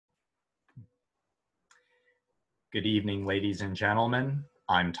Good evening, ladies and gentlemen.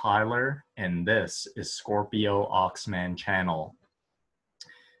 I'm Tyler, and this is Scorpio Oxman Channel.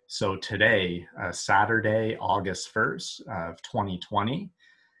 So today, Saturday, August 1st of 2020,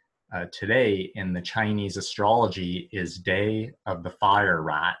 today in the Chinese astrology is Day of the Fire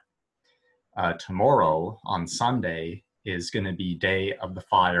Rat. Tomorrow, on Sunday, is going to be Day of the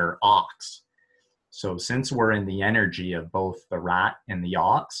Fire Ox. So since we're in the energy of both the rat and the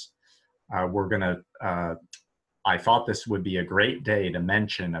ox, I thought this would be a great day to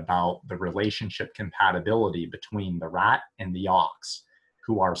mention about the relationship compatibility between the rat and the ox,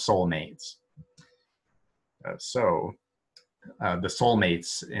 who are soulmates. The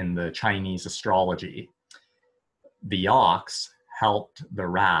soulmates in the Chinese astrology. The ox helped the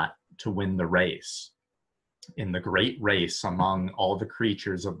rat to win the race. In the great race among all the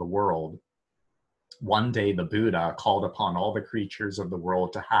creatures of the world, one day the Buddha called upon all the creatures of the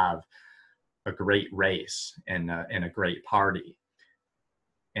world to have a great race in a great party.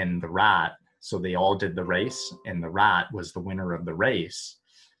 And the rat, so they all did the race, and the rat was the winner of the race.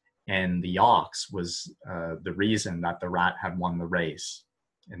 And the ox was the reason that the rat had won the race.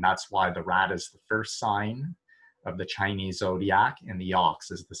 And that's why the rat is the first sign of the Chinese zodiac, and the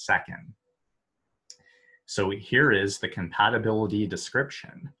ox is the second. So here is the compatibility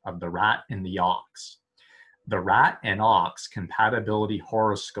description of the rat and the ox. The rat and ox compatibility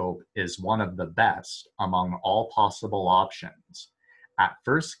horoscope is one of the best among all possible options. At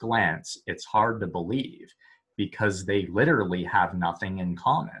first glance, it's hard to believe because they literally have nothing in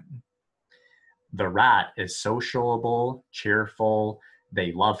common. The rat is sociable, cheerful,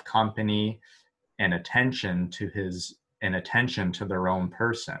 they love company, and attention to their own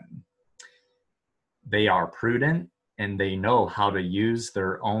person. They are prudent, and they know how to use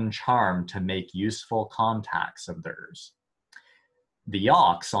their own charm to make useful contacts of theirs. The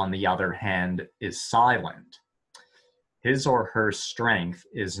ox, on the other hand, is silent. His or her strength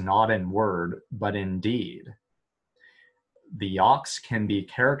is not in word, but in deed. The ox can be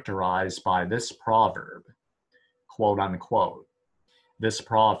characterized by this proverb, quote unquote. This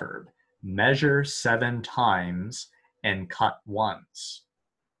proverb, measure 7 times and cut once,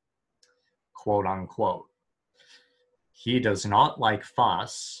 quote unquote. He does not like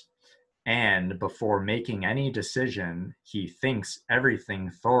fuss, and before making any decision, he thinks everything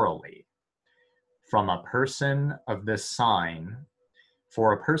thoroughly. For a person of this sign,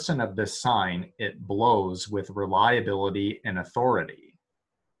 it blows with reliability and authority.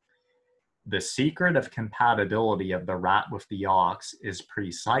 The secret of compatibility of the rat with the ox is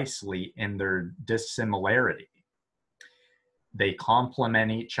precisely in their dissimilarity. They complement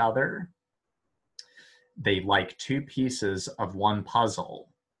each other. They like 2 pieces of one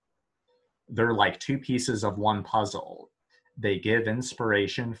puzzle. They're like 2 pieces of one puzzle. They give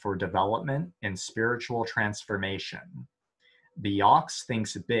inspiration for development and spiritual transformation. The ox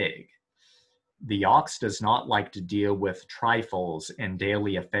thinks big. The ox does not like to deal with trifles in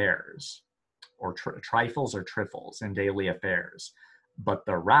daily affairs, or trifles or trifles in daily affairs. But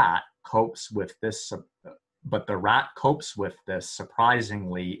the rat copes with this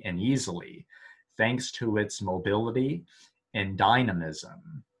surprisingly and easily, thanks to its mobility and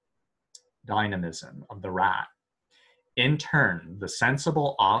dynamism of the rat. In turn, the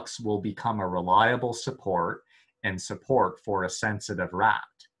sensible ox will become a reliable support for the sensitive rat.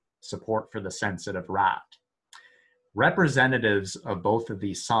 Representatives of both of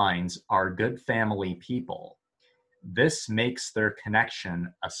these signs are good family people. This makes their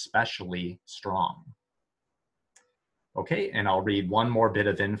connection especially strong. Okay, and I'll read one more bit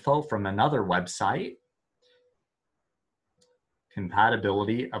of info from another website.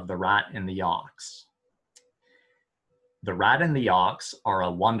 Compatibility of the rat and the ox. The rat and the ox are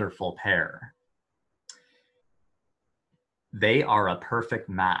a wonderful pair. They are a perfect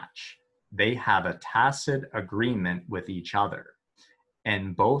match. They have a tacit agreement with each other,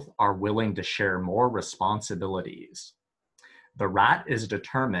 and both are willing to share more responsibilities. The rat is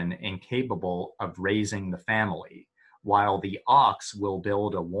determined and capable of raising the family, while the ox will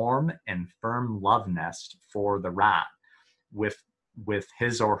build a warm and firm love nest for the rat with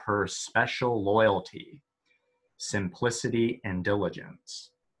his or her special loyalty, simplicity, and diligence.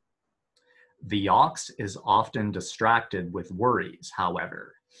 The ox is often distracted with worries,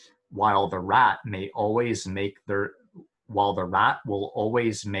 however, while the rat will always make the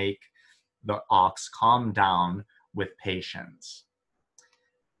ox calm down with patience.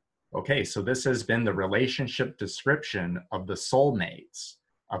 Okay, so this has been the relationship description of the soulmates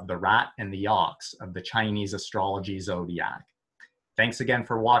of the rat and the ox of the Chinese astrology zodiac. Thanks again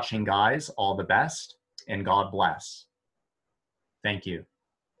for watching, guys. All the best, and God bless. Thank you.